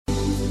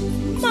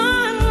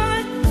My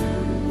life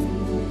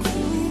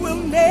will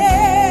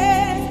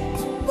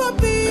never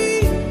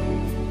be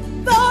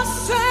the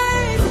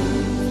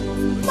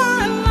same.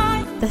 My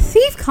life. The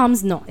thief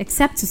comes not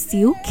except to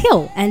steal,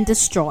 kill, and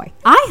destroy.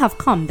 I have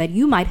come that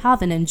you might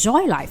have and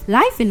enjoy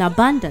life in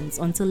abundance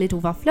until it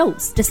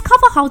overflows.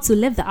 Discover how to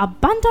live the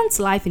abundant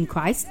life in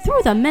Christ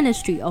through the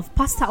ministry of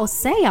Pastor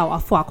Oseo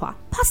Afuakwa.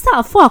 Pastor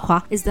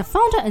Afuakwa is the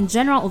founder and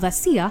general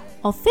overseer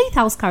of Faith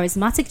House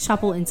Charismatic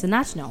Chapel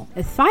International,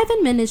 a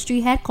thriving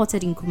ministry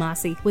headquartered in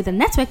Kumasi with a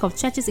network of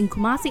churches in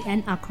Kumasi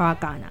and Accra,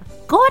 Ghana.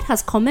 God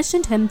has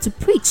commissioned him to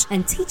preach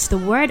and teach the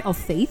word of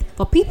faith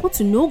for people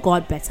to know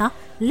God better,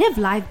 live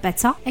life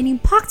better, and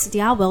impact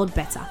their world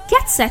better.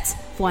 Get set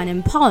for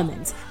an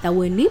empowerment that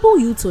will enable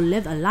you to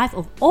live a life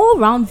of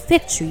all-round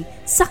victory,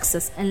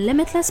 success, and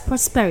limitless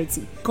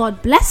prosperity.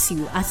 God bless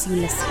you as you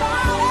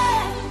listen.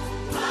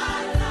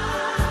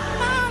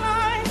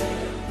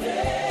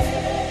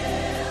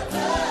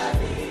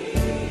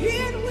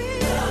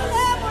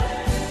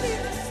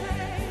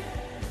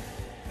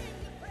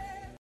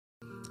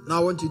 Now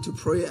I want you to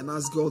pray and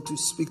ask God to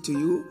speak to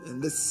you in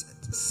this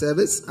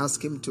service.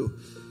 Ask him to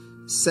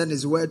send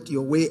his word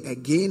your way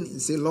again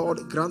and say, Lord,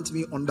 grant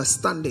me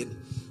understanding.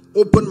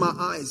 Open my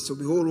eyes to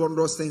behold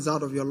wondrous things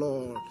out of your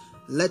Lord.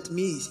 Let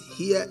me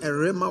hear a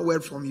rhema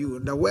word from you,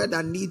 the word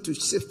I need to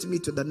shift me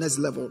to the next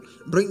level.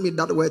 Bring me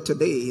that word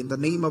today in the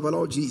name of the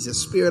Lord Jesus.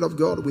 Spirit of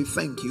God, we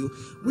thank you.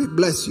 We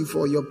bless you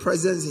for your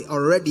presence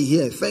already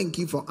here. Thank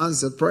you for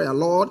answered prayer,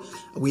 Lord.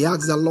 We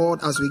ask the Lord,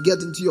 as we get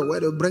into your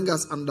word, to bring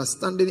us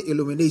understanding,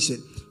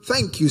 illumination.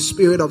 Thank you,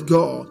 Spirit of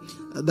God,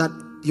 that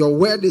your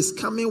word is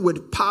coming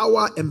with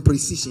power and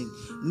precision.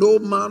 No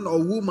man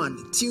or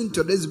woman tuned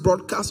to this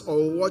broadcast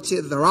or watch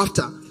it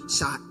thereafter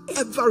shall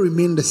ever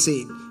remain the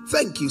same.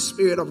 Thank you,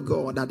 Spirit of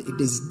God, that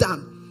it is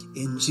done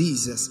in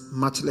Jesus'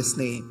 matchless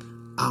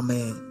name.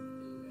 Amen.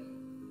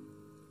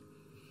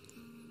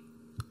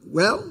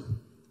 Well,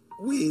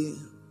 we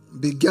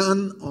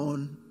began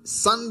on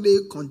Sunday,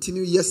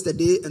 continue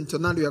yesterday, and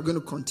tonight we are going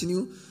to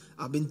continue.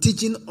 I've been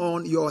teaching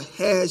on your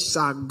hair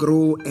shall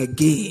grow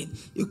again.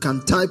 You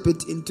can type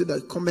it into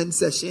the comment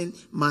section.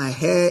 My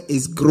hair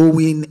is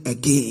growing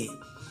again.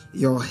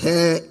 Your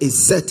hair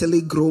is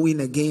certainly growing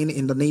again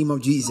in the name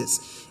of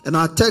Jesus. And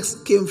our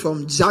text came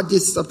from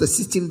Judges chapter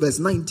 16 verse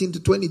 19 to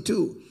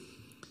 22.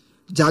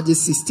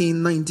 Judges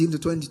 16, 19 to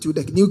 22.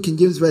 The New King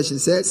James Version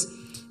says,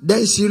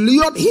 Then she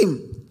lured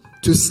him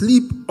to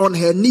sleep on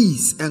her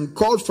knees and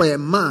called for a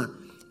man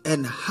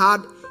and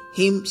had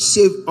him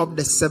shave off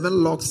the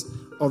 7 locks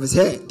of his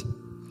head.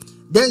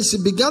 Then she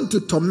began to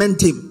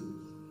torment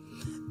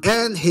him,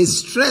 and his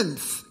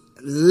strength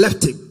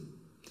left him.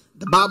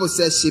 The Bible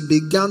says she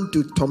began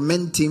to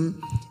torment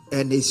him,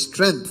 and his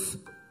strength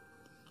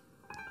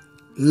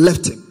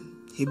left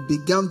him. He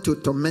began to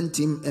torment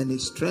him, and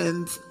his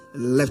strength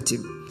left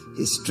him.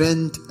 His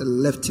strength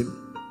left him.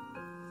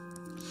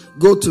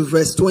 Go to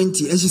verse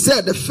 20. And she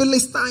said, The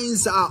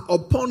Philistines are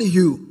upon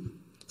you,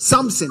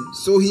 Samson.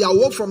 So he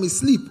awoke from his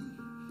sleep.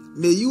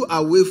 May you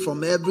awake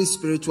from every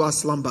spiritual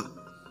slumber.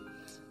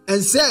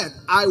 And said,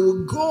 I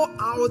will go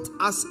out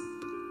as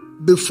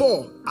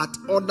before at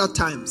other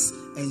times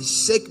and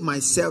shake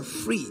myself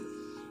free.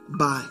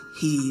 But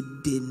he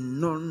did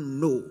not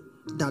know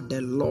that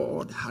the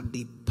Lord had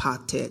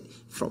departed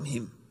from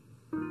him.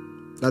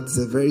 That's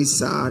a very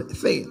sad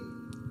thing.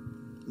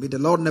 May the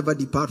Lord never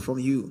depart from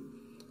you.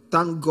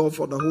 Thank God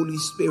for the Holy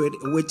Spirit,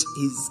 which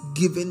is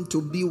given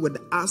to be with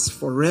us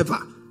forever.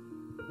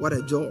 What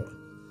a joy.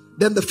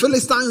 Then the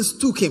Philistines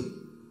took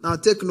him. Now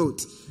take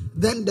note.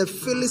 Then the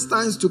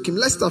Philistines took him.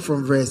 Let's start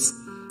from verse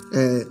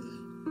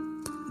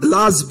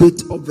last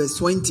bit of verse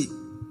 20.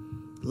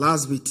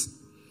 Last bit.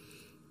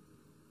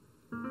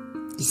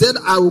 He said,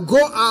 I will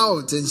go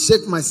out and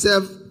shake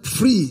myself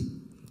free.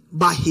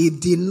 But he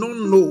did not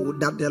know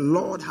that the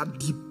Lord had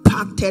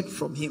departed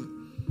from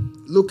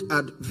him. Look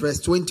at verse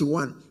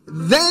 21.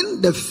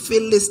 Then the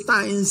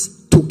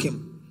Philistines took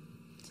him.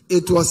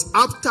 It was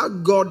after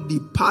God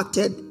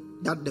departed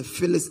that the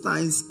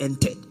Philistines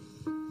entered.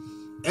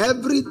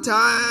 Every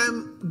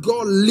time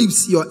God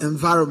leaves your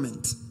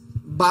environment,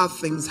 bad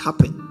things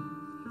happen.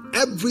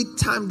 Every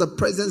time the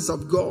presence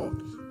of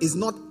God is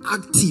not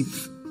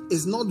active,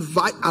 is not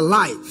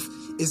alive,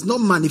 is not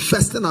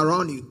manifesting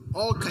around you,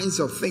 all kinds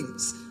of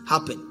things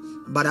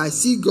happen. But I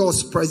see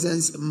God's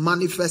presence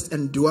manifest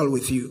and dwell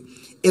with you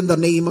in the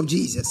name of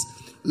Jesus.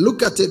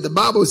 Look at it. The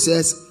Bible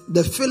says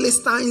the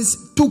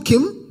Philistines took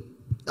him.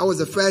 That was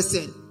the first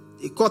thing.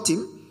 They caught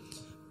him,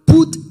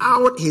 put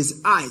out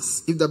his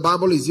eyes. If the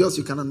Bible is yours,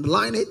 you can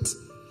underline it.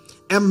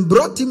 And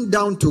brought him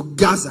down to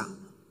Gaza.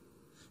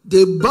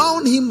 They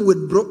bound him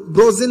with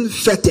brazen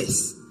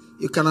fetters.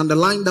 You can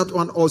underline that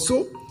one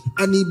also.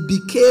 And he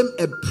became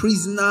a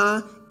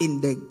prisoner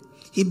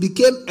he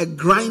became a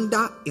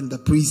grinder in the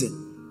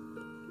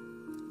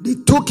prison. They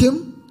took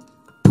him,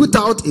 put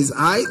out his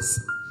eyes,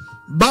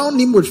 bound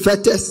him with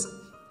fetters,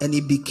 and he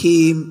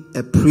became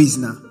a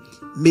prisoner.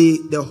 May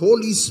the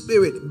Holy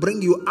Spirit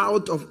bring you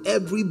out of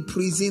every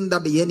prison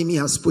that the enemy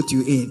has put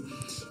you in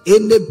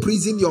Any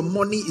prison your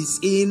money is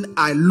in,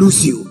 I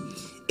lose you.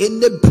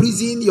 Any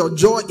prison your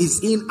joy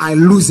is in, I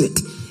lose it.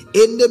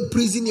 Any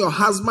prison your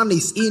husband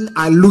is in,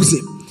 I lose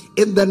him.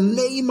 In the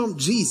name of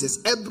Jesus,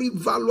 every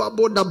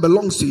valuable that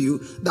belongs to you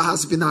that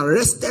has been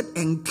arrested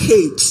and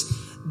caged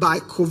by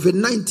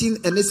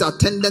COVID-19 and its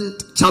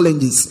attendant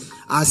challenges,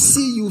 I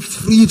see you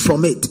freed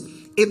from it.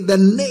 In the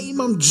name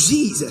of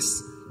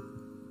Jesus.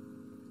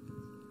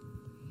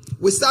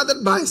 We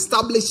started by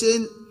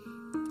establishing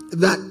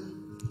that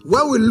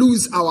when we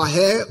lose our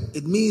hair,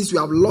 it means we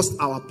have lost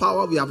our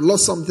power. We have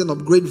lost something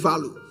of great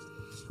value.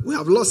 We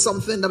have lost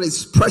something that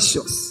is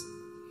precious.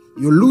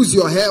 You lose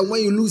your hair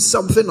when you lose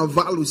something of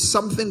value,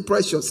 something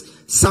precious,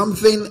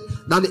 something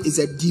that is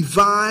a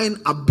divine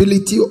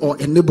ability or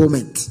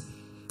enablement.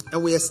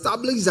 And we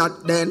established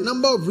that there are a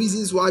number of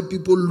reasons why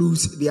people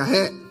lose their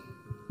hair.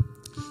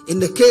 In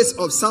the case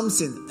of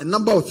Samson, a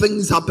number of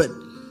things happened.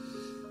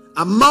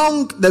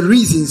 Among the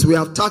reasons we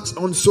have touched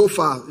on so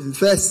far, in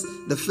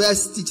the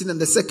first teaching and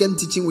the second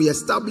teaching, we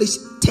established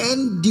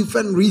 10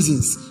 different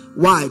reasons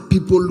why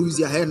people lose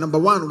their hair. Number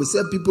one, we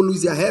said people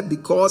lose their hair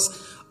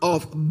because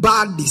of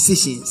bad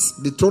decisions.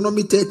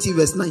 Deuteronomy 30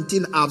 verse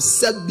 19, I've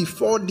set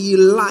before thee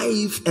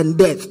life and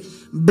death,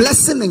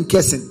 blessing and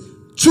cursing.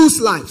 Choose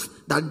life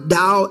that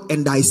thou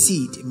and thy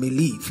seed may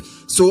live.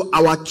 So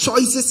our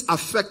choices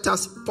affect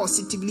us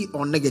positively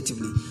or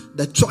negatively.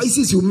 The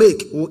choices you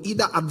make will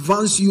either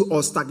advance you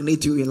or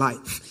stagnate you in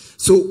life.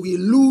 So we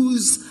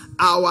lose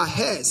our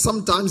hair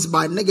sometimes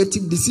by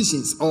negative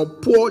decisions or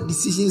poor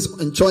decisions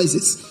and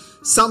choices.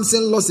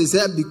 Samson lost his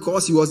hair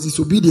because he was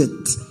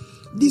disobedient.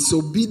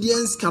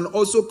 Disobedience can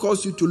also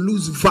cause you to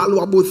lose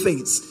valuable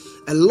things.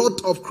 A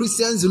lot of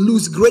Christians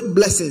lose great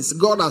blessings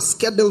God has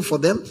scheduled for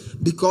them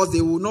because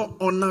they will not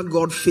honor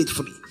God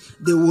faithfully.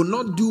 They will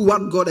not do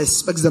what God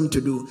expects them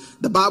to do.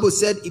 The Bible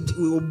said, if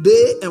we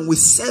obey and we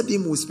serve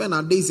him, we spend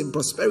our days in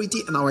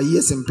prosperity and our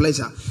years in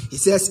pleasure. He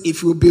says,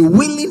 if we be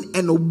willing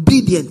and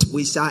obedient,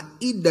 we shall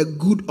eat the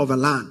good of the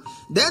land.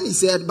 Then he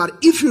said, but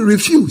if you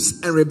refuse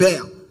and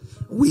rebel,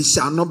 we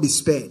shall not be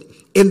spared.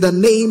 In the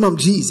name of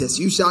Jesus,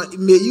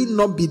 may you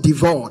not be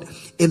devoured.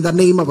 In the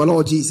name of our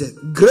Lord Jesus.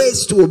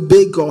 Grace to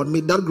obey God,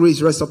 may that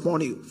grace rest upon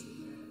you.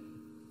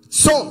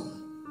 Saul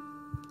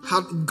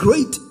had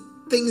great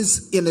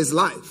things in his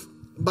life,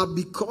 but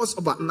because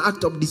of an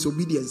act of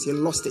disobedience, he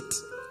lost it.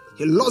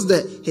 He lost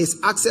his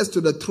access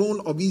to the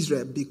throne of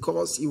Israel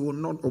because he will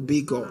not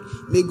obey God.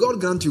 May God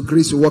grant you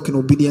grace to walk in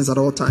obedience at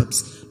all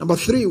times. Number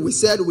 3, we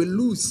said we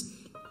lose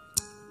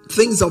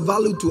things of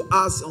value to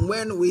us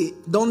when we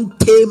don't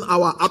tame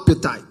our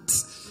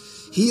appetites.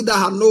 He that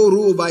had no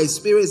rule over his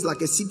spirit is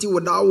like a city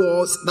without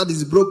walls that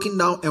is broken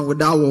down and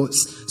without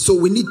walls. So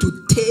we need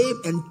to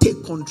tame and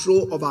take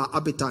control of our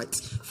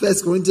appetites. 1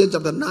 Corinthians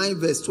chapter 9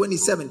 verse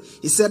 27.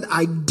 He said,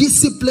 I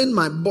discipline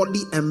my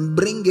body and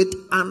bring it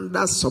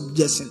under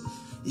subjection.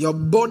 Your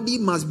body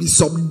must be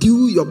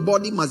subdued. Your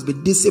body must be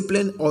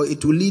disciplined or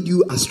it will lead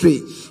you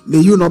astray. May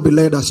you not be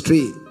led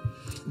astray.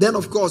 Then,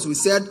 of course, we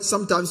said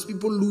sometimes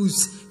people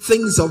lose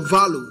things of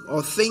value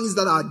or things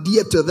that are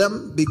dear to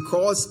them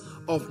because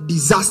of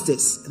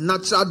disasters,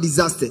 natural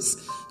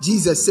disasters.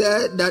 Jesus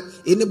said that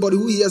anybody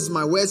who hears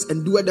my words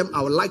and doeth them,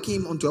 I will liken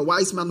him unto a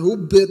wise man who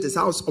built his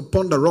house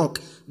upon the rock.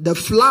 The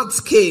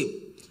floods came,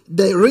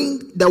 the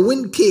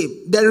wind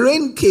came, the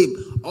rain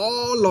came.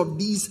 All of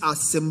these are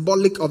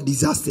symbolic of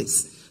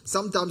disasters.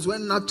 Sometimes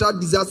when natural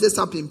disasters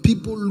happen,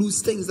 people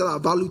lose things that are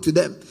valued to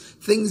them.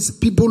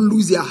 People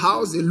lose their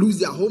house, they lose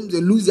their homes,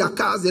 they lose their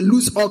cars, they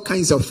lose all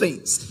kinds of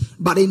things.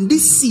 But in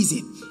this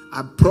season,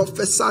 I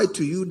prophesy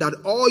to you that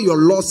all your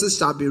losses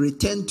shall be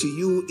returned to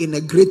you in a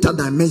greater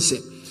dimension.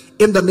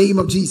 In the name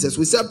of Jesus.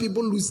 We said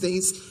people lose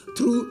things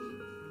through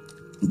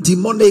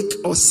demonic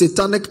or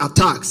satanic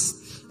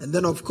attacks. And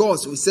then, of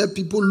course, we said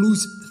people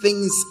lose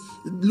things,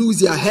 lose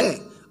their hair.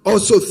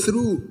 Also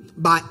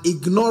by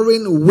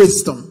ignoring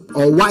wisdom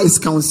or wise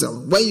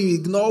counsel. When you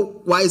ignore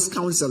wise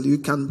counsel, you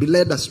can be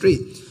led astray.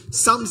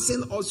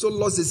 Samson also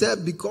lost his hair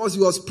because he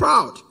was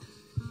proud.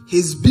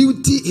 His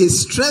beauty,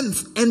 his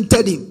strength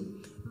entered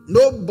him.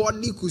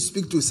 Nobody could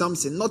speak to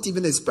Samson, not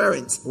even his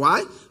parents.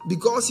 Why?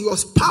 Because he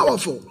was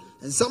powerful.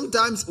 And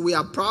sometimes we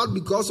are proud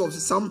because of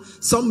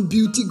some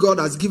beauty God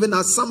has given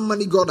us, some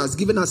money God has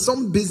given us,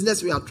 some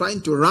business we are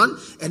trying to run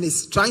and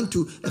is trying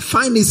to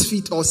find his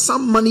feet, or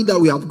some money that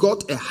we have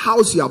got, a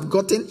house you have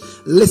gotten.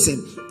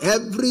 Listen,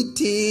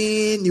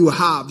 everything you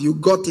have, you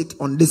got it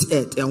on this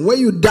earth. And when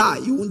you die,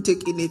 you won't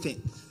take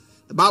anything.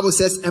 The Bible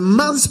says, a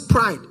man's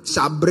pride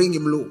shall bring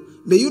him low.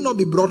 May you not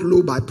be brought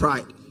low by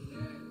pride.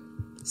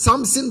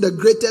 Samson the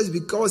greatest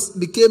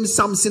became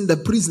Samson the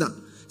prisoner.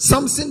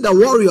 Samson the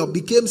warrior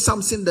became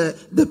Samson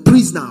the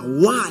prisoner.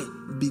 Why?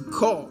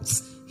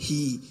 Because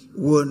he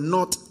will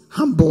not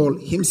humble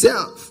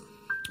himself.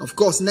 Of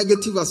course,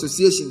 negative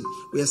association.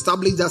 We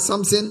established that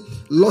Samson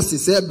lost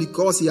his hair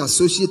because he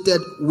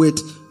associated with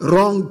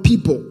wrong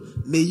people.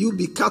 May you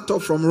be cut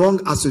off from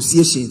wrong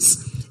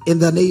associations in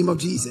the name of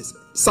Jesus.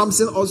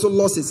 Samson also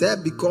lost his hair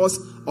because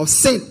of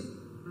sin.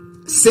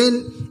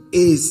 Sin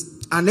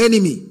is an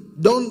enemy.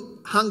 Don't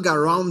hang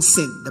around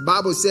sin. The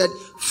Bible said,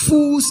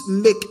 fools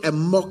make a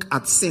mock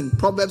at sin.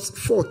 Proverbs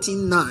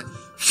 14:9.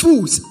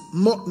 Fools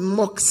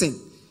mock sin.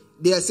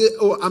 They say,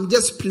 oh, I'm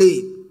just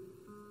playing.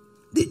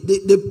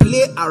 They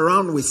play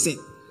around with sin.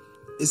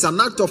 It's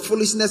an act of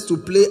foolishness to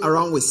play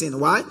around with sin.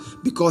 Why?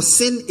 Because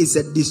sin is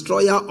a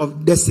destroyer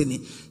of destiny.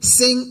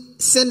 Sin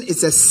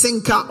is a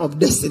sinker of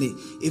destiny.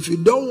 If you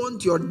don't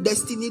want your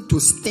destiny to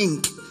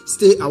stink,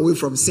 stay away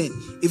from sin.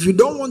 If you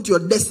don't want your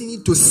destiny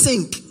to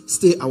sink,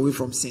 stay away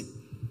from sin.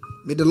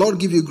 May the Lord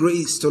give you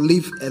grace to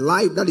live a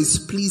life that is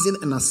pleasing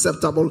and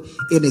acceptable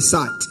in His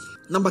sight.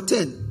 Number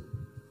 10.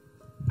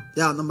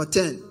 Number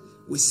 10.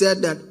 We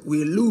said that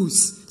we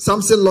lose.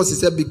 Samson lost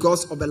his head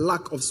because of a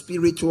lack of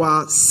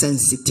spiritual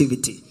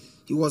sensitivity.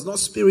 He was not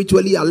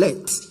spiritually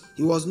alert.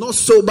 He was not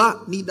sober,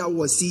 neither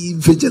was he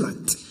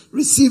vigilant.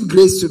 Receive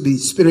grace to be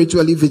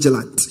spiritually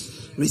vigilant.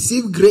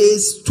 Receive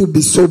grace to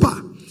be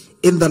sober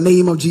in the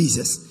name of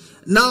Jesus.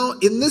 Now,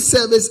 in this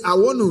service, I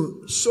want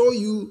to show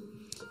you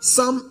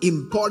some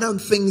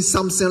important things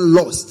Samson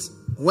lost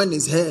when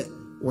his hair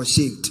was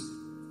shaved.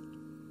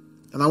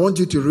 And I want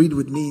you to read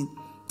with me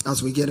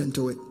as we get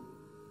into it.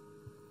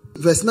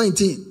 Verse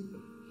 19.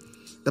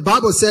 The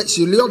Bible said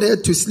she lured her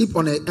to sleep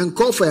on it and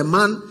called for a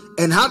man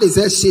and had his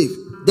hair shaved.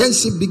 Then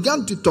she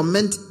began to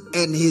torment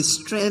and his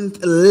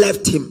strength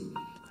left him.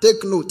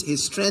 Take note,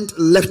 his strength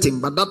left him,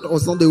 but that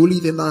was not the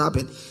only thing that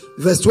happened.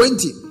 Verse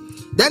 20.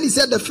 Then he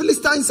said, the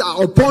Philistines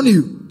are upon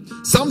you.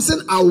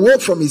 Samson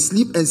awoke from his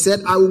sleep and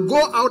said, I will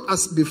go out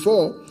as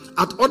before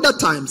at other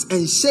times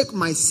and shake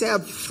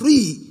myself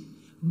free.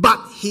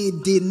 But he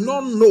did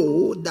not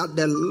know that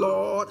the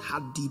Lord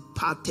had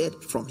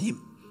departed from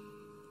him.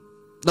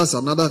 That's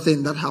another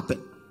thing that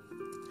happened.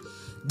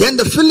 Then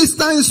the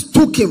Philistines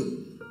took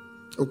him.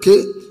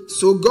 Okay,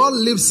 so God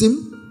leaves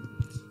him.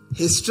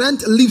 His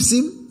strength leaves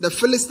him. The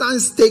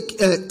Philistines take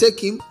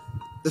him.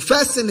 The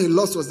first thing he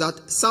lost was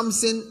that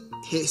Samson,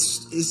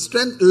 his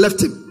strength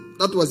left him.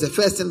 That was the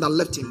first thing that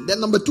left him. Then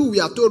number 2, we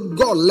are told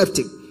God left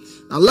him.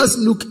 Now let's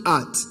look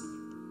at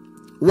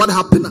what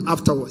happened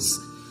afterwards.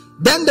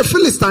 Then the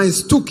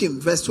Philistines took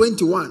him. Verse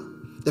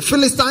 21. The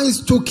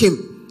Philistines took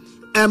him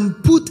and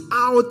put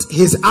out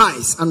his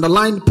eyes.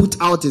 Underline, put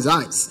out his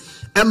eyes.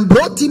 And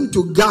brought him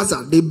to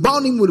Gaza. They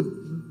bound him with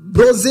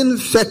brazen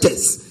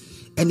fetters.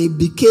 And he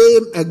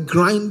became a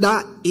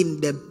grinder in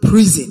the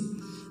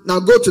prison. Now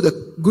go to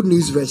the Good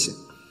News version.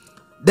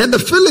 Then the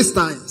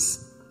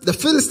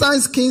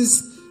Philistines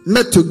kings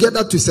met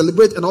together to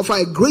celebrate and offer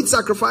a great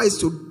sacrifice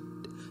to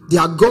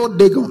their god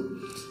Dagon.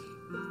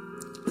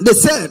 They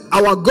said,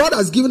 our God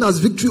has given us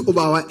victory over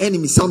our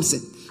enemy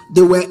Samson.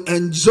 They were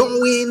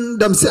enjoying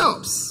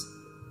themselves.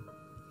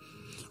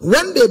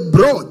 When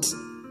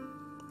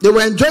they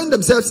were enjoying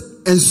themselves,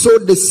 and so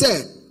they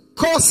said,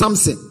 call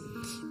Samson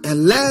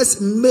and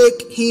let's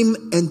make him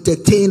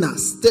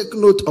entertainers. Take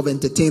note of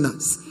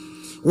entertainers.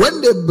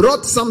 When they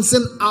brought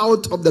Samson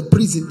out of the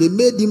prison, they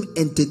made him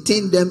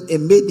entertain them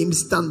and made him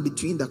stand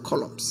between the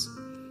columns.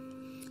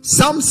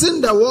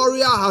 Samson the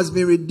warrior has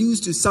been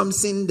reduced to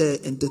Samson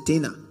the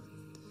entertainer.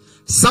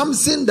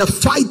 Samson the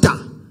fighter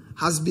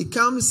has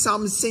become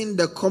Samson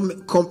the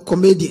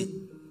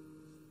comedian.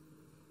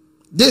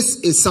 This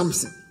is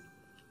Samson.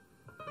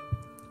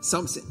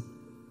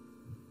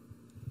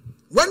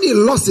 When he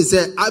lost his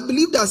hair, I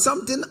believe that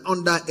something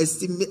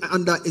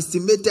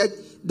underestimated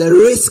the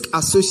risk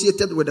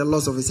associated with the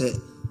loss of his hair.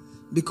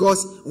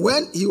 Because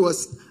when he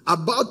was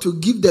about to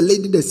give the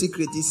lady the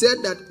secret, he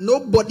said that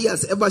nobody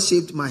has ever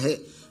shaved my hair.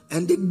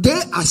 And the day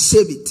I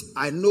shave it,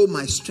 I know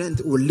my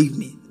strength will leave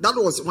me. That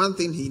was one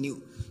thing he knew.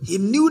 He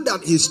knew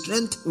that his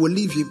strength will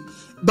leave him.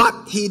 But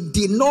he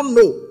did not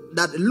know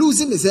that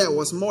losing his hair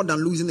was more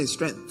than losing his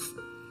strength.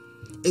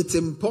 It's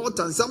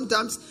important.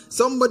 Sometimes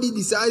somebody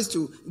decides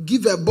to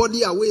give her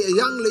body away. A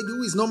young lady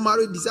who is not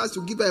married decides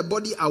to give her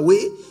body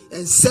away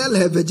and sell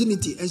her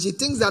virginity. And she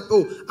thinks that,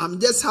 oh, I'm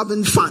just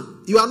having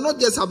fun. You are not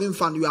just having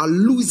fun. You are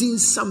losing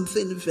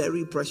something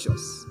very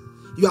precious.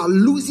 You are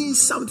losing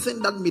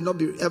something that may not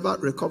be ever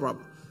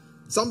recoverable.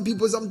 Some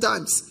people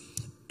sometimes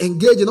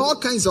engage in all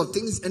kinds of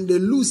things and they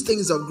lose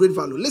things of great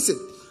value. Listen,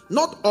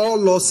 not all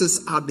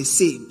losses are the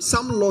same.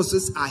 Some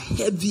losses are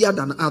heavier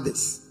than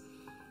others.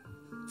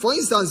 For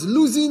instance,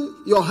 losing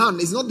your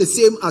hand is not the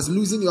same as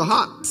losing your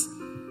heart.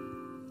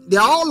 They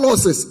are all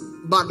losses,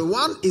 but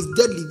one is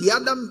deadly. The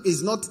other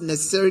is not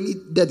necessarily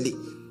deadly.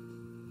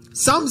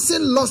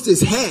 Samson lost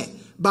his hair,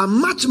 but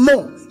much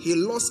more, he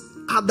lost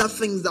other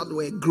things that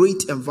were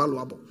great and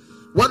valuable.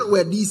 What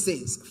were these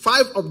things?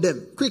 5 of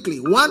them.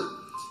 Quickly. 1,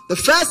 the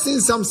first thing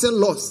Samson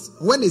lost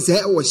when his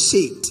hair was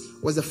shaved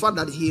was the fact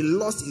that he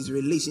lost his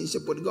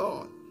relationship with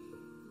God.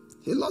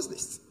 He lost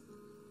this.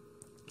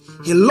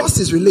 He lost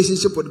his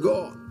relationship with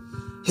God.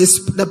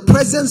 The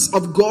presence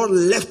of God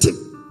left him.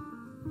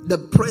 The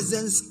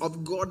presence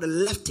of God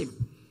left him.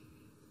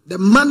 The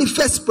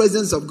manifest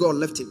presence of God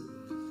left him.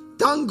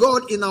 Thank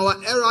God in our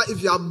era,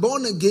 if you are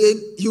born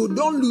again, you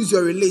don't lose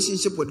your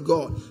relationship with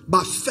God.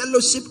 But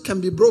fellowship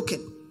can be broken.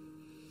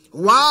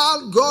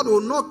 While God will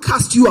not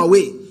cast you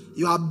away,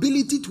 your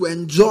ability to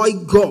enjoy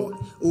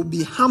God will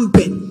be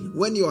hampered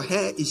when your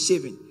hair is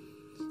shaven.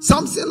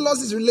 Samson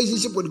lost his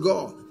relationship with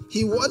God.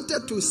 He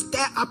wanted to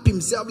stir up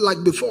himself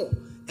like before,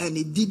 and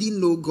he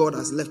didn't know God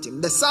has left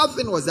him. The sad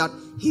thing was that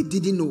he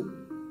didn't know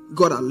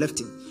God had left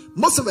him.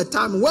 Most of the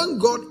time, when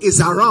God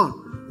is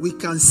around, we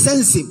can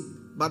sense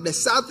him. But the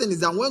sad thing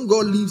is that when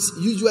God leaves,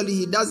 usually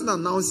he doesn't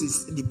announce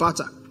his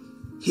departure.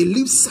 He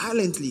leaves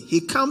silently.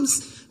 He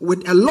comes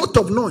with a lot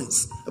of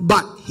noise,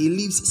 but he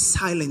leaves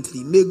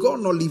silently. May God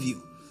not leave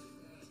you.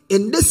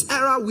 In this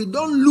era, we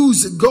don't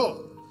lose God.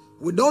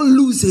 We don't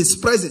lose his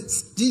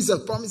presence.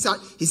 Jesus promised that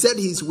he said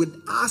he's with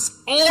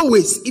us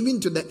always, even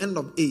to the end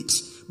of age.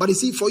 But you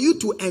see, for you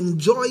to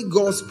enjoy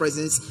God's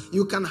presence,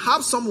 you can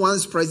have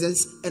someone's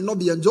presence and not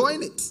be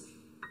enjoying it.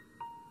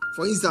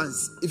 For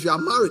instance, if you are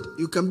married,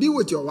 you can be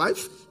with your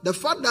wife. The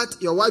fact that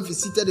your wife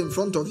is seated in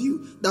front of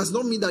you does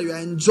not mean that you are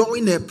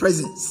enjoying her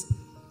presence.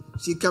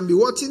 She can be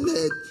watching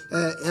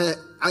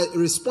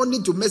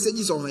responding to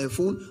messages on her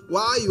phone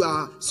while you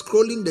are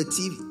scrolling the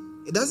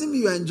TV. It doesn't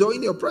mean you are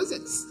enjoying your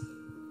presence.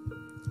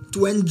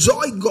 To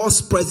enjoy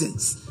God's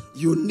presence,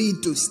 you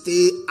need to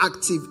stay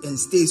active and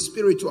stay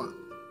spiritual.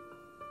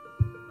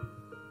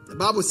 The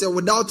Bible says,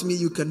 without me,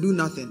 you can do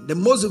nothing. The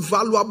most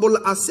valuable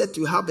asset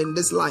you have in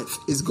this life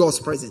is God's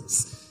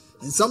presence.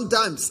 And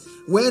sometimes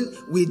when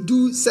we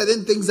do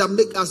certain things that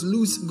make us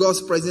lose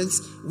God's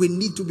presence, we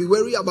need to be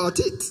wary about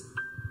it.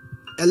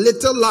 A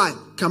little lie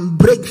can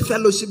break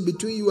fellowship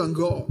between you and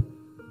God.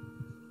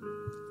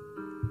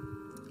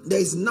 There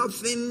is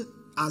nothing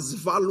as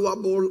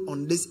valuable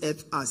on this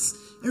earth as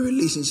a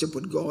relationship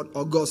with God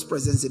or God's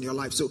presence in your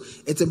life. So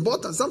it's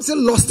important.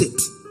 Samson lost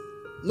it.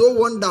 No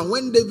wonder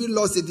when David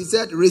lost it, he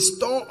said,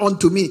 restore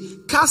unto me,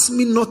 cast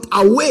me not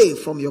away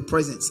from your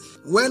presence.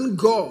 When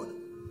God,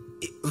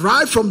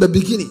 right from the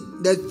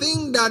beginning, the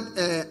thing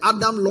that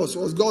Adam lost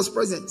was God's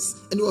presence,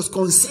 and he was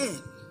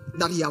concerned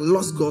that he had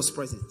lost God's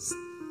presence.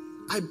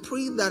 I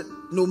pray that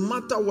no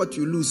matter what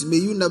you lose, may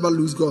you never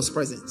lose God's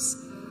presence.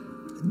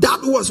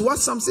 That was what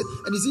Samson,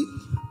 and you see,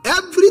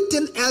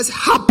 everything else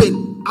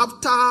happened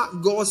after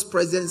God's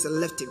presence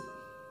left him.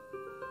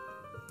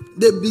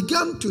 They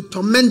began to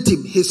torment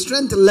him. His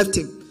strength left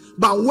him.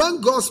 But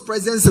when God's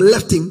presence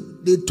left him,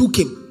 they took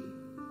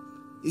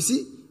him. You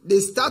see, they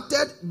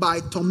started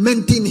by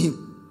tormenting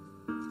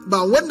him.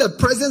 But when the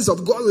presence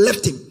of God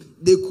left him,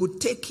 they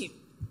could take him.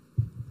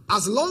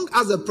 As long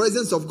as the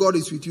presence of God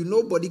is with you,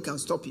 nobody can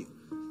stop you.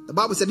 The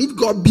Bible said, if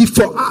God be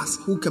for us,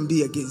 who can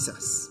be against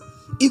us?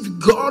 If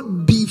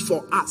God be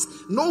for us,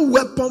 no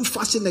weapon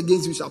fashioned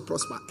against you shall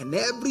prosper, and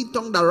every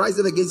tongue that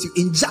rises against you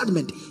in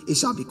judgment, it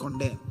shall be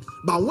condemned.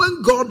 But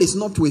when God is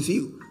not with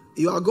you,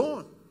 you are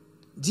gone.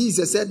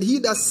 Jesus said, he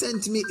that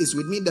sent me is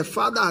with me. The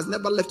Father has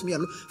never left me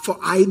alone, for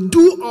I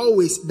do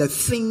always the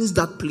things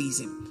that please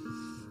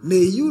him. May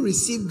you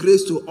receive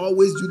grace to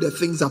always do the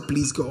things that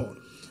please God.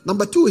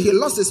 Number 2, he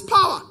lost his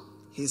power.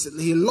 He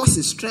lost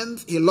his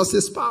strength. He lost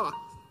his power.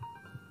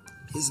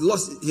 He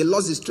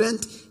lost his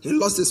strength. He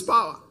lost his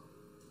power.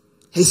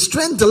 His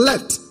strength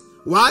left.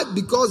 Why?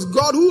 Because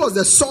God, who was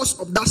the source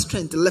of that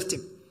strength, left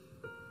him.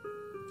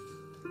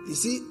 You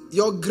see,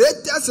 your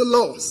greatest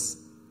loss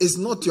is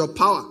not your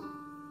power.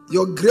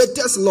 Your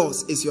greatest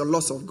loss is your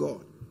loss of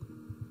God.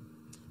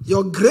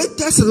 Your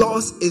greatest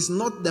loss is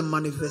not the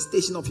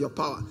manifestation of your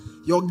power.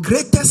 Your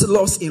greatest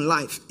loss in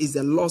life is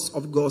the loss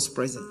of God's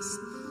presence.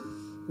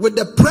 With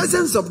the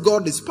presence of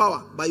God is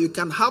power, but you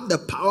can have the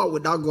power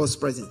without God's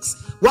presence.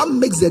 What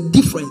makes the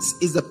difference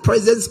is the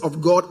presence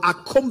of God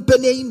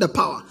accompanying the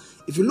power.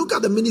 If you look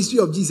at the ministry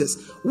of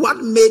Jesus, what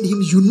made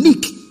him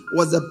unique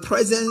was the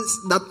presence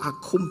that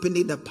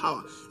accompanied the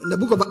power. In the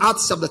book of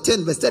Acts chapter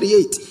 10 verse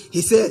 38,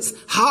 he says,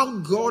 how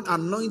God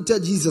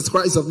anointed Jesus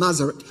Christ of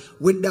Nazareth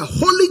with the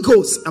Holy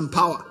Ghost and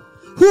power,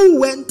 who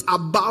went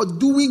about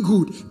doing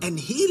good and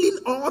healing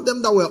all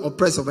them that were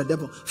oppressed of the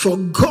devil, for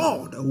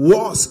God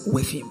was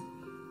with him.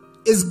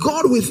 Is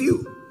God with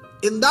you?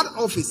 In that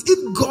office,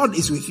 if God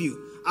is with you,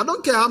 I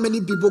don't care how many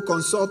people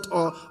consult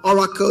or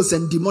oracles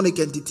and demonic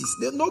entities.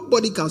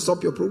 Nobody can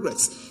stop your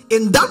progress.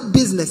 In that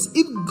business,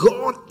 if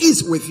God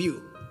is with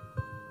you,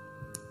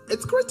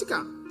 it's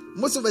critical.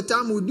 Most of the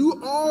time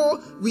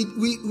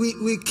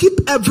we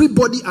keep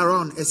everybody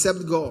around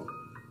except God.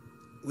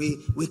 We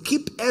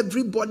keep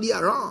everybody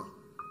around.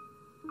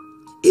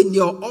 In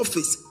your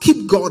office,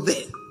 keep God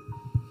there.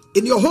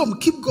 In your home,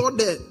 keep God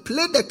there.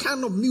 Play the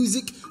kind of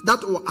music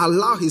that will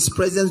allow his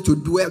presence to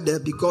dwell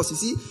there. Because you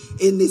see,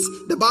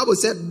 the Bible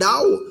said,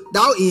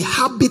 thou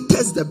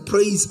inhabitest the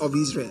praise of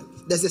Israel.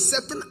 There's a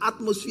certain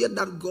atmosphere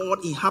that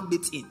God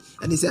inhabits in.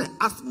 And it's an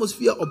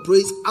atmosphere of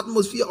praise,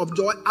 atmosphere of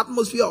joy,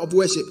 atmosphere of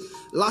worship.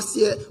 Last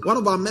year, one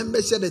of our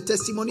members shared a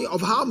testimony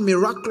of how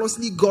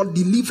miraculously God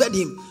delivered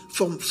him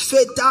from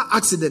fatal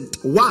accident.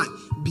 Why?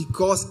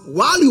 Because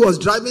while he was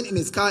driving in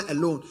his car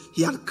alone,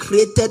 he had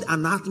created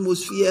an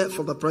atmosphere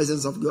for the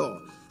presence of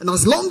God. And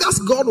as long as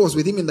God was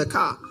with him in the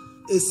car,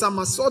 he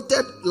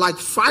somersaulted like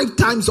 5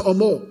 times or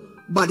more.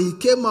 But he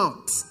came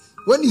out.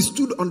 When he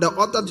stood on the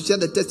altar to share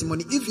the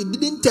testimony, if he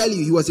didn't tell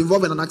you he was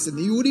involved in an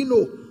accident, you wouldn't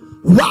know.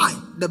 Why?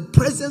 the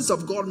presence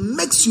of God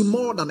makes you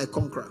more than a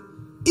conqueror.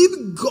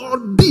 If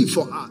God be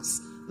for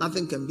us,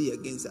 nothing can be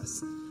against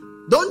us.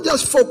 Don't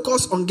just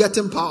focus on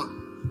getting power.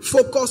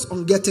 Focus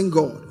on getting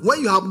God.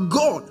 When you have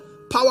God,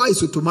 power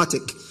is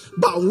automatic.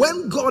 But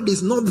when God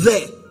is not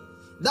there,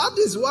 that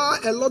is why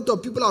a lot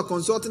of people are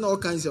consulting all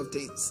kinds of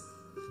things.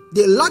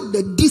 They lack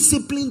the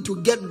discipline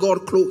to get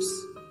God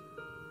close.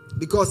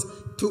 Because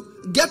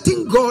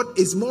getting God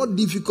is more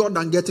difficult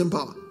than getting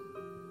power.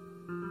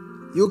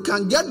 You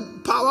can get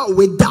power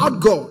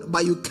without God,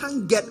 but you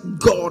can't get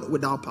God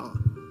without power.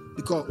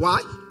 Because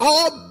why?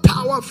 All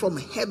power from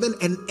heaven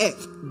and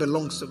earth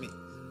belongs to me.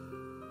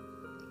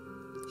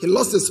 He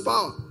lost his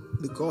power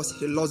because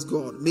he lost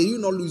God. May you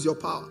not lose your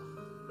power.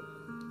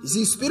 You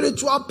see,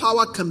 spiritual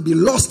power can be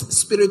lost.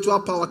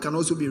 Spiritual power can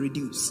also be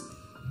reduced.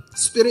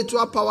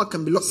 Spiritual power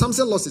can be lost.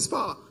 Samson lost his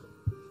power.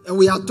 And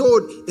we are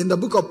told in the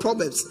book of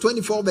Proverbs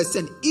 24 verse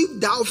 10,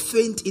 if thou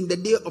faint in the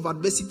day of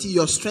adversity,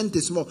 your strength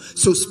is small.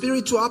 So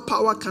spiritual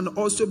power can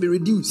also be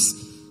reduced.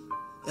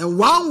 And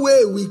one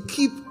way we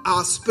keep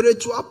our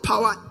spiritual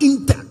power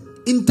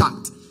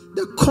intact,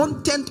 the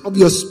content of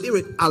your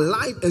spirit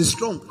alive and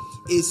strong,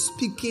 is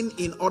speaking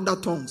in other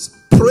tongues,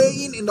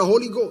 praying in the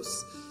Holy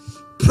Ghost.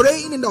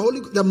 Praying in the Holy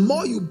Ghost. The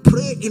more you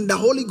pray in the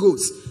Holy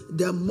Ghost,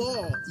 the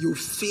more you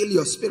fill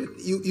your spirit.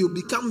 You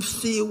become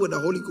filled with the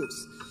Holy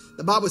Ghost.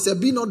 The Bible said,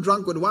 be not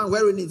drunk with wine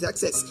wherein is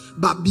excess,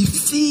 but be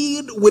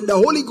filled with the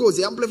Holy Ghost.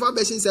 The Amplified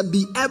Version said,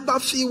 be ever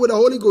filled with the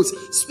Holy Ghost,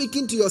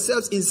 speaking to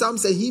yourselves in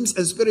psalms and hymns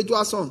and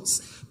spiritual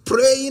songs,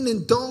 praying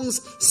in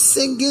tongues,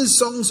 singing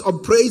songs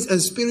of praise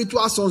and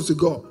spiritual songs to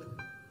God.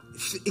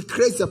 It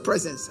creates a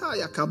presence.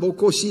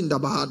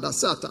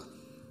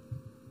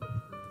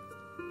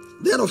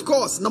 Then, of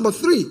course, number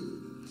 3,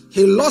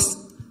 he lost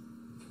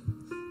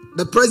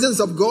the presence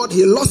of God,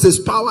 he lost his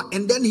power,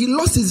 and then he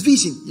lost his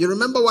vision. You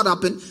remember what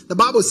happened? The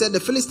Bible said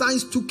the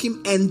Philistines took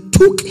him and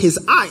took his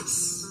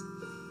eyes.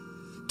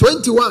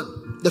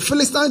 21, the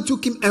Philistines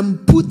took him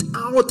and put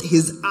out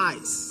his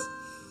eyes.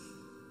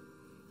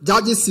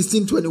 Judges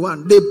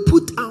 16:21, they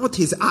put out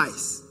his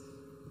eyes.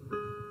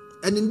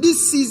 And in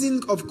this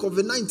season of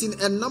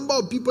COVID-19, a number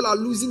of people are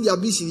losing their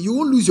vision. You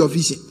won't lose your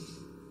vision.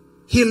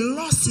 He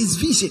lost his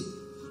vision.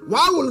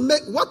 What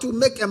will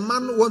make a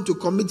man want to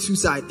commit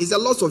suicide is a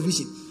loss of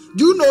vision.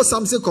 Do you know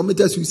Samson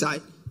committed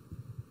suicide?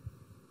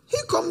 He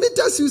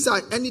committed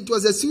suicide, and it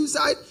was a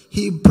suicide.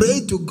 He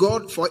prayed to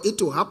God for it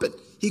to happen.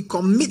 He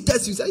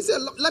committed suicide. He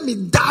said, let me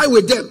die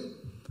with them.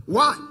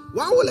 Why?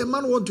 Why will a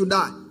man want to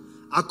die?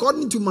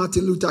 According to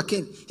Martin Luther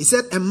King, he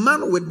said, a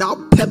man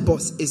without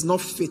purpose is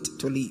not fit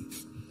to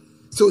live.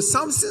 So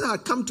Samson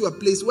had come to a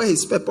place where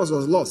his purpose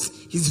was lost.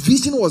 His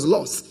vision was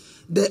lost.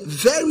 The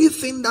very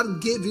thing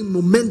that gave him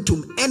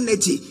momentum,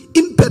 energy,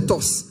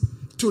 impetus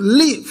to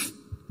live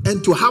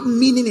and to have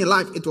meaning in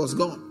life, it was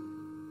gone.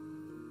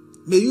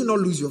 May you not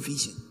lose your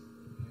vision.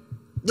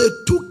 They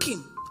took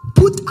him,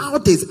 put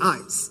out his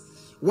eyes.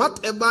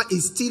 Whatever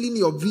is stealing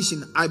your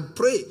vision, I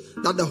pray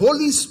that the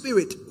Holy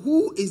Spirit,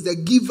 who is the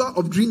giver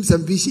of dreams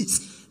and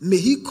visions, may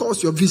he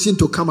cause your vision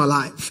to come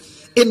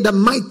alive. In the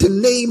mighty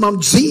name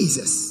of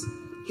Jesus.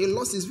 He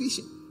lost his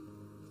vision.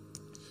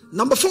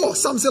 Number 4,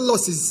 Samson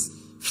lost his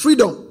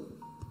freedom.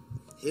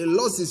 He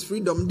lost his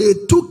freedom. They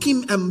took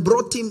him and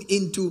brought him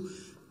into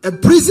a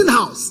prison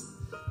house.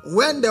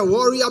 When the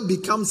warrior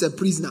becomes a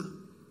prisoner,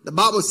 the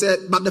Bible said,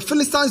 but the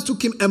Philistines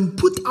took him and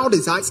put out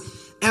his eyes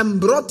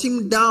and brought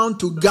him down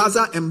to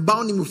Gaza and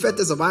bound him with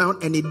fetters of iron,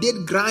 and he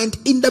did grind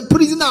in the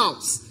prison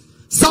house.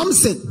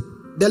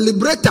 Samson, the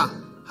liberator,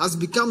 has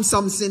become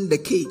Samson the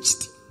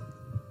caged.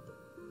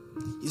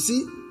 You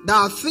see, there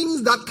are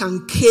things that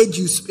can cage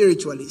you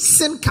spiritually.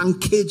 Sin can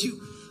cage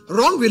you.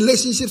 Wrong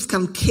relationships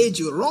can cage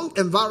you. Wrong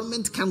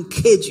environment can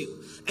cage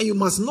you. And you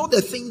must know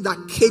the thing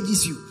that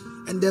cages you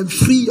and then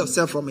free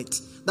yourself from it.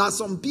 There are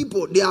some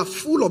people, they are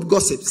full of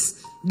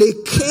gossips. They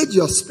cage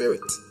your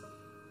spirit.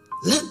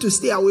 Learn to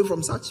stay away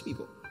from such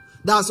people.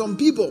 There are some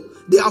people,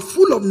 they are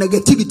full of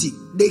negativity.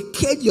 They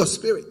cage your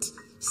spirit.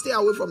 Stay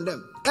away from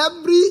them.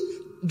 Every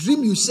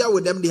dream you share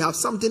with them, they have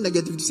something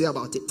negative to say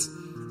about it.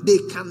 They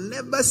can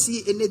never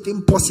see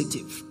anything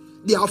positive.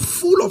 They are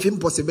full of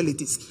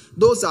impossibilities.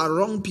 Those are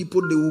wrong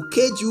people. They will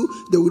cage you.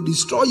 They will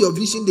destroy your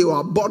vision. They will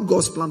abort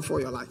God's plan for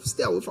your life.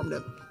 Stay away from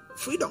them.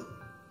 Freedom.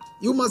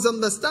 You must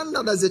understand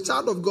that as a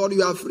child of God,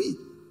 you are free.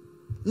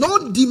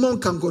 No demon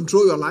can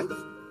control your life.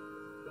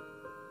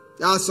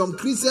 There are some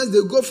Christians,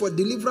 they go for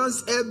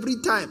deliverance every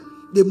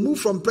time. They move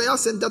from prayer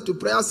center to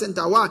prayer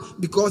center. Why?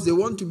 Because they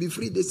want to be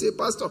free. They say,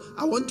 Pastor,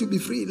 I want to be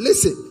free.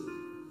 Listen.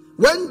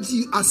 When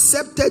you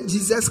accepted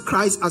Jesus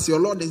Christ as your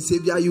Lord and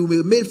Savior, you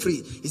were made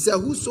free. He said,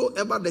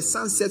 whosoever the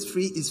Son sets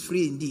free is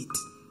free indeed.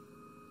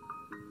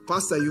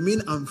 Pastor, you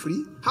mean I'm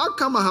free? How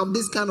come I have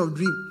this kind of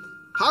dream?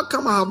 How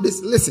come I have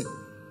this? Listen,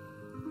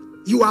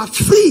 you are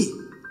free,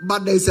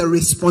 but there is a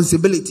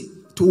responsibility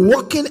to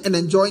walking and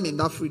enjoying in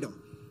that freedom.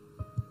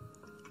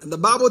 And the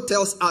Bible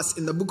tells us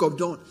in the book of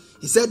John,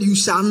 he said, you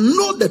shall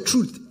know the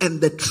truth, and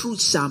the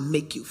truth shall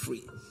make you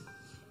free.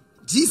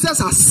 Jesus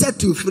has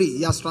set you free.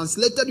 He has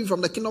translated you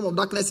from the kingdom of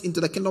darkness into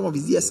the kingdom of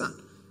his dear Son.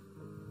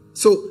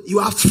 So you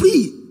are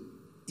free.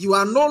 You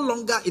are no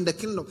longer in the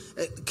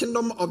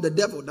kingdom of the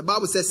devil. The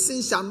Bible says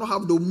sin shall not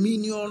have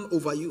dominion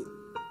over you.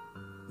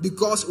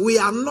 Because we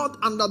are not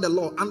under the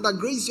law. Under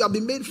grace you have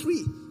been made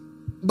free.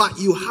 But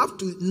you have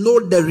to know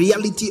the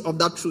reality of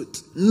that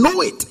truth.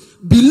 Know it,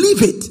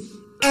 believe it,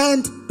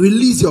 and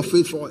release your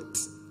faith for it.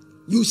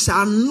 You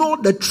shall know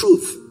the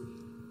truth.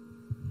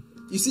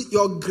 You see,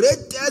 your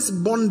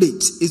greatest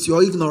bondage is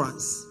your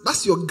ignorance.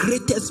 That's your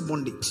greatest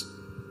bondage.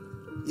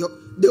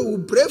 They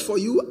will pray for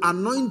you,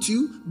 anoint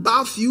you,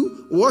 bath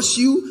you, wash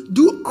you,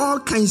 do all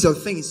kinds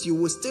of things. You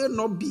will still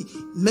not be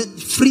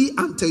free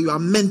until you are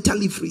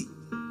mentally free.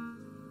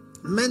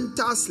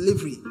 Mental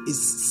slavery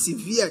is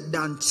severe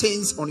than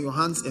chains on your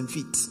hands and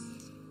feet.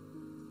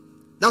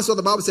 That's what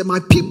the Bible says. My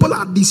people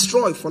are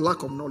destroyed for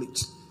lack of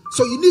knowledge.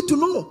 So you need to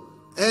know.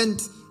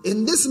 And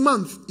in this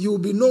month, you will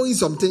be knowing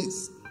some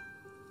things.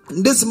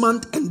 In this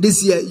month and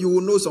this year, you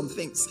will know some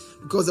things.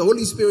 Because the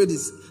Holy Spirit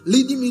is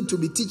leading me to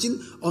be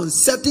teaching on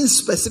certain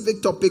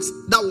specific topics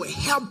that will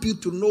help you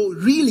to know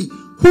really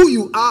who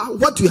you are,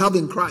 what you have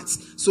in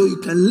Christ. So you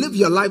can live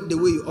your life the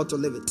way you ought to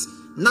live it.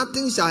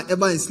 Nothing shall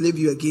ever enslave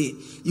you again.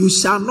 You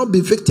shall not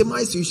be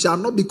victimized. You shall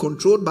not be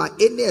controlled by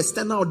any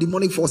external or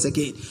demonic force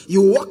again.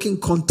 You walk in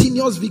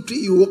continuous victory.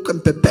 You walk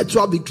in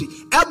perpetual victory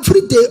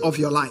every day of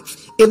your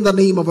life in the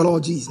name of the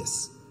Lord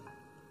Jesus.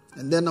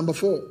 And then number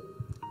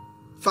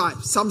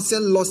 5,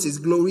 Samson lost his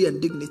glory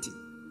and dignity.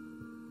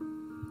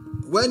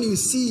 When you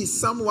see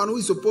someone who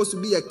is supposed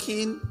to be a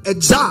king, a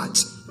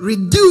judge,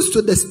 reduced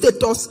to the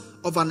status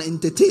of an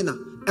entertainer,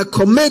 a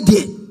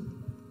comedian,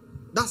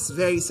 that's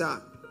very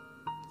sad.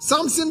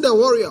 Samson the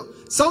warrior,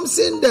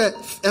 Samson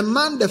a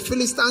man the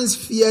Philistines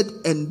feared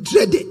and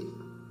dreaded.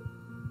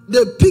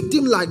 They picked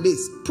him like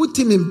this, put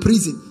him in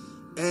prison,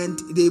 and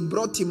they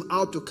brought him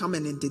out to come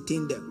and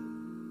entertain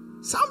them.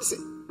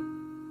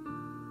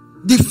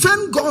 Samson,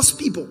 defend God's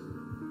people.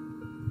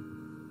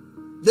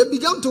 They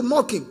began to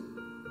mock him.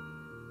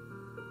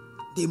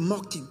 They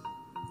mocked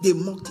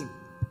him.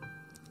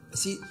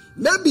 See,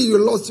 maybe you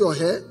lost your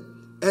hair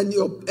and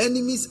your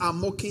enemies are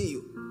mocking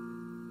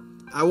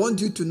you. I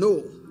want you to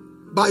know,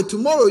 by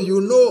tomorrow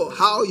you know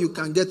how you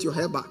can get your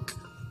hair back.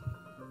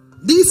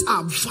 These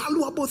are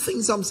valuable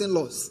things Samson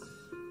lost.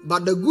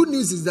 But the good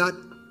news is that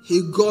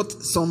he got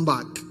some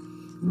back.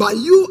 But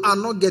you are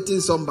not getting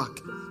some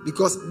back.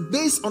 Because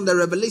based on the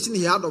revelation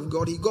he had of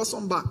God, he got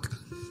some back.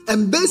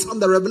 And based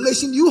on the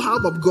revelation you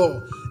have of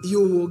God,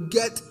 you will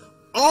get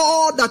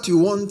all that you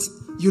want,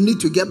 you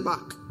need to get back.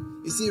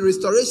 You see,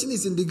 restoration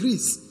is in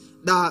degrees.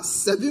 There are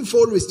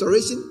 7-fold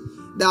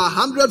restoration. There are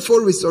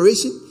 100-fold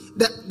restoration.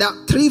 There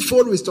are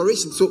 3-fold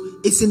restoration. So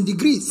it's in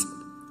degrees.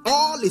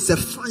 All is a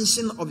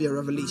function of your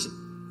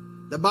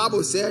revelation. The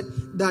Bible said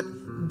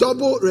that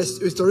double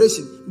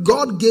restoration,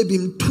 God gave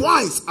him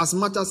twice as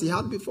much as he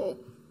had before.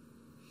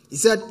 He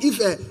said, if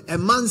a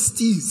man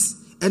steals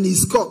and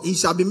he's caught, he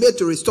shall be made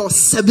to restore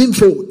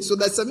 7-fold. So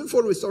that's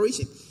 7-fold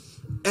restoration.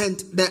 And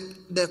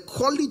the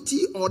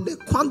quality or the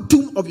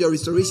quantum of your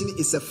restoration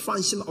is a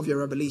function of your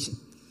revelation.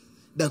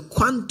 The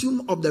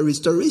quantum of the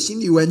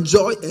restoration you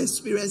enjoy and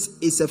experience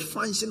is a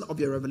function of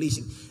your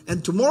revelation.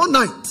 And tomorrow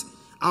night,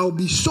 I'll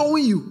be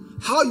showing you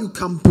how you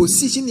can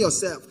position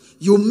yourself.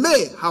 You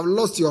may have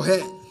lost your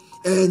hair.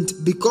 And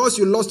because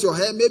you lost your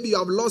hair, maybe you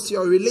have lost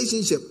your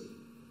relationship.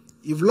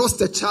 You've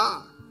lost a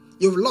child.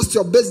 You've lost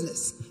your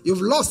business.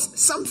 You've lost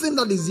something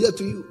that is dear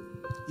to you.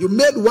 You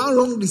made one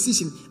wrong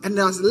decision and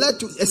it has led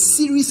to a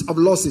series of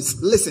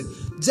losses. Listen,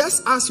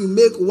 just as you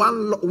make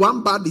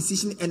one bad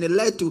decision and it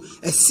led to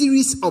a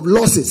series of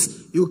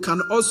losses, you can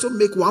also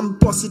make one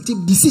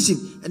positive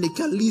decision and it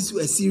can lead to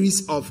a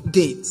series of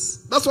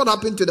gains. That's what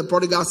happened to the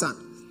prodigal son.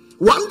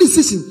 One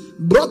decision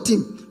brought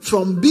him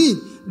from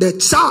being the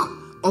child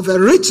of a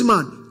rich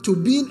man to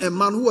being a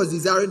man who was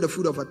desiring the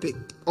food of a pig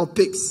or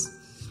pigs.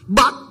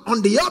 But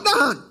on the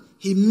other hand,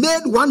 he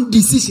made one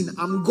decision,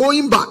 I'm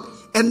going back.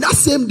 And that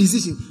same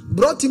decision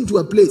brought him to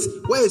a place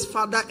where his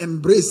father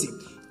embraced him,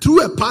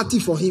 threw a party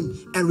for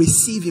him, and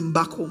received him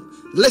back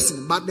home.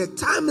 Listen, by the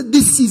time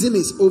this season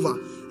is over,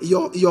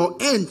 your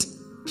end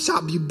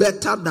shall be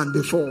better than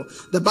before.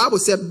 The Bible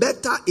said,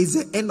 better is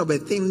the end of a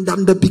thing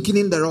than the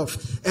beginning thereof.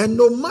 And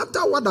no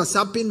matter what has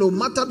happened, no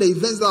matter the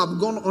events that have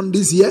gone on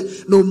this year,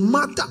 no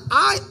matter,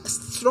 I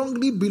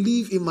strongly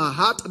believe in my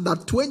heart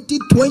that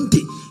 2020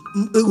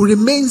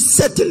 remains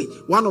certainly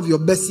one of your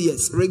best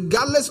years,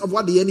 regardless of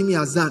what the enemy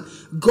has done.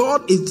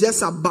 God is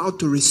just about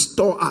to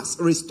restore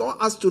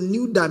us to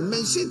new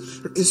dimension,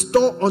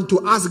 restore unto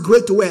us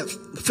great wealth,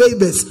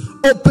 favors,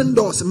 open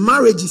doors,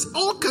 marriages,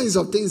 all kinds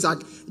of things.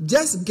 Like,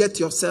 just get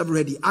yourself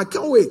ready. I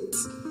can't wait.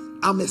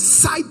 I'm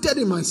excited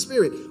in my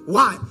spirit.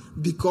 Why?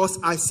 Because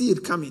I see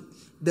it coming.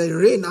 The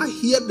rain, I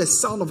hear the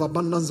sound of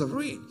abundance of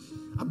rain.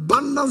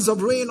 Abundance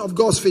of rain of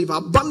God's favor,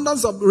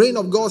 abundance of rain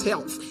of God's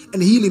health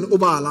and healing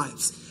over our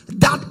lives.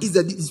 That is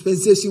the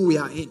dispensation we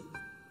are in.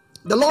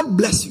 The Lord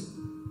bless you.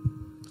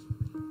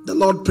 The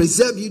Lord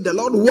preserve you. The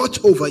Lord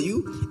watch over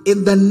you.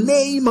 In the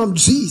name of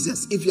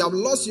Jesus. If you have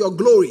lost your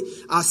glory,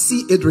 I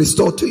see it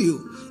restored to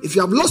you. If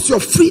you have lost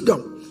your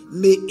freedom,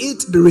 may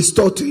it be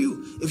restored to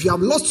you. If you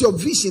have lost your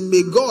vision,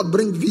 may God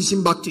bring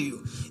vision back to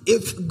you.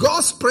 If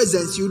God's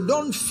presence, you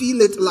don't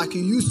feel it like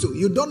you used to,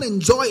 you don't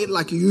enjoy it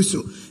like you used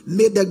to,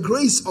 may the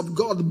grace of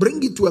God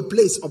bring you to a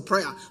place of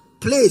prayer,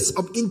 place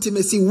of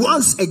intimacy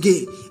once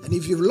again. And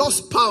if you've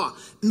lost power,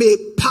 may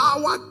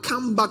power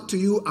come back to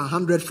you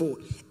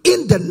 100-fold.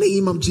 In the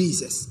name of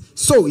Jesus,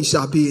 so it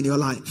shall be in your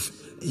life.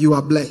 You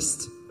are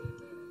blessed.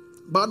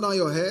 Bow down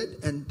your head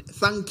and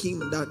thank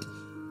Him that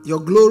your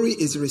glory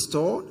is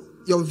restored,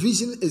 your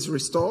vision is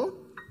restored,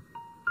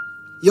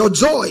 your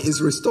joy is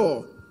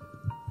restored.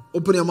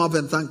 Open your mouth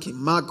and thank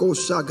Him. Mako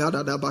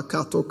shagada da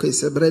bakato ke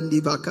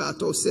sebrendi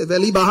bakato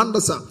seveli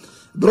bahandasa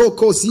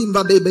broko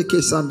simba de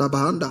beke sanda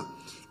bahanda.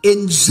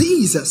 In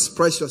Jesus'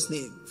 precious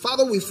name.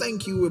 Father, we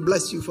thank you. We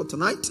bless you for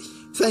tonight.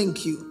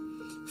 Thank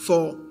you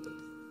for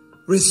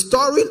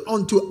restoring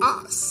unto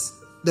us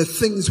the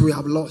things we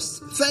have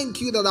lost.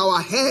 Thank you that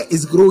our hair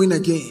is growing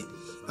again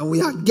and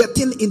we are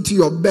getting into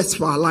your best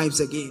for our lives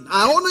again.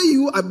 I honor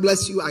you. I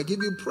bless you. I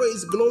give you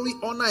praise, glory,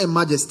 honor, and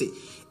majesty.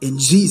 In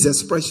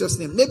Jesus' precious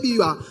name. Maybe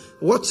you are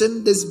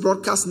watching this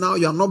broadcast now.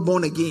 You are not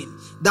born again.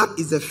 That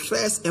is the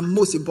first and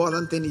most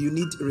important thing you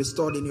need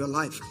restored in your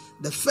life.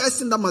 The first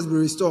thing that must be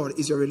restored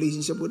is your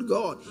relationship with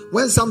God.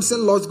 When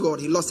Samson lost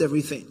God, he lost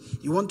everything.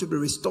 You want to be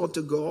restored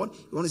to God.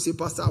 You want to say,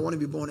 Pastor, I want to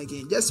be born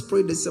again. Just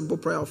pray this simple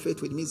prayer of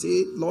faith with me.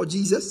 Say, Lord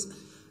Jesus,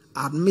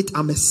 I admit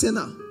I'm a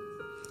sinner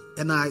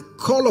and I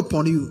call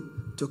upon you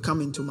to come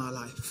into my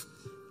life.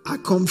 I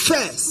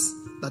confess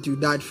that you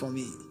died for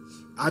me.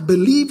 I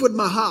believe with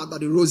my heart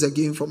that you rose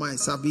again for my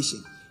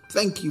salvation.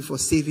 Thank you for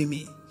saving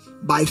me.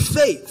 By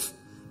faith,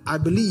 I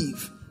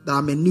believe that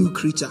I'm a new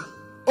creature.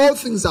 All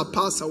things are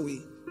passed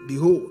away.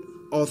 Behold,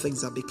 all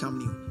things have become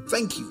new.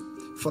 Thank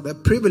you for the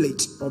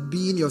privilege of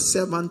being your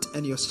servant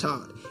and your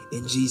child.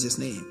 In Jesus'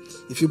 name.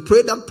 If you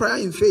pray that prayer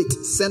in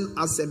faith, send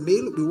us a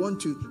mail. We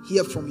want to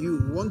hear from you.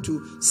 We want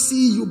to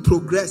see you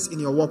progress in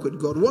your walk with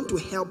God. We want to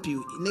help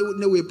you in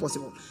any way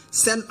possible.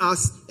 Send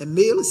us a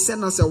mail.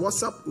 Send us a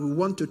WhatsApp. We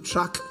want to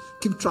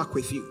keep track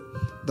with you.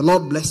 The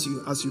Lord bless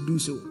you as you do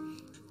so.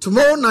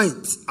 Tomorrow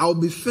night, I'll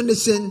be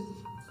finishing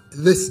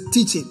this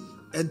teaching.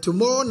 And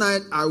tomorrow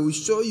night, I will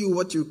show you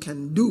what you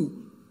can do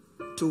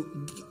to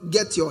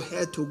get your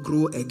hair to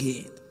grow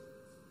again.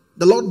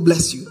 The Lord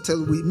bless you.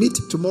 Till we meet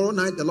tomorrow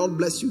night, the Lord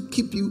bless you,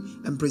 keep you,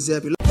 and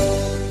preserve you.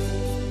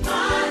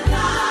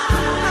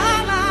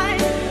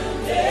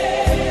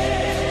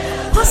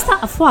 Pastor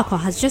Afuakwa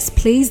has just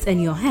placed in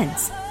your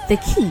hands the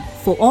key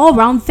for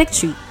all-round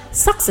victory,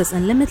 success,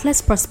 and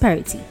limitless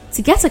prosperity.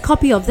 To get a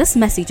copy of this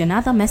message and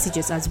other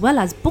messages, as well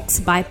as books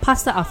by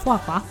Pastor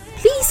Afuakwa,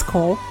 please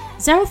call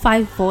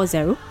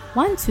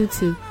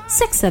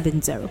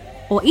 0540-122-670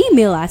 or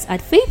email us at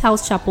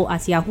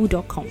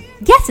faithhousechapel@yahoo.com.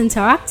 Get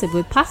interactive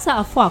with Pastor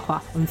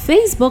Afuakwa on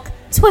Facebook,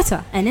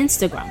 Twitter, and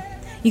Instagram.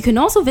 You can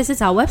also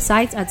visit our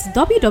website at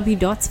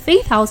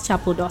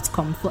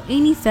www.faithhousechapel.com for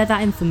any further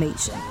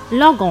information.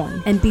 Log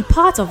on and be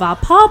part of our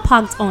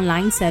power-packed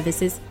online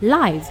services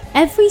live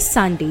every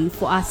Sunday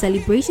for our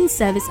celebration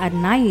service at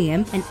 9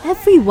 a.m. and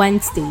every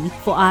Wednesday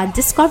for our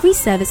discovery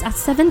service at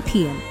 7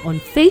 p.m. on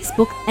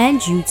Facebook and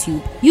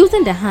YouTube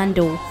using the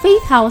handle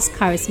Faith House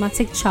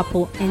Charismatic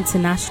Chapel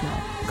International.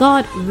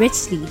 God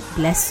richly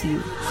bless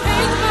you.